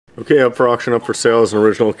Okay, up for auction, up for sale is an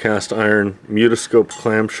original cast iron mutoscope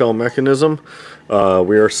clamshell mechanism.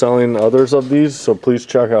 We are selling others of these, so please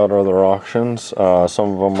check out other auctions.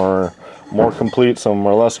 Some of them are more complete, some of them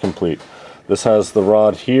are less complete. This has the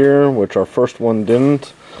rod here, which our first one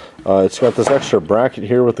didn't. It's got this extra bracket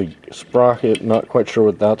here with the sprocket, not quite sure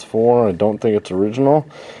what that's for. I don't think it's original.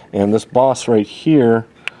 And this boss right here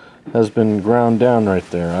has been ground down right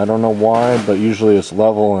there. I don't know why, but usually it's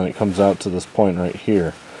level and it comes out to this point right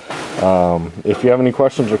here. If you have any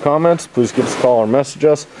questions or comments, please give us a call or message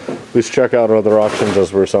us. Please check out our other auctions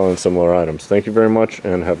as we're selling similar items. Thank you very much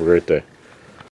and have a great day.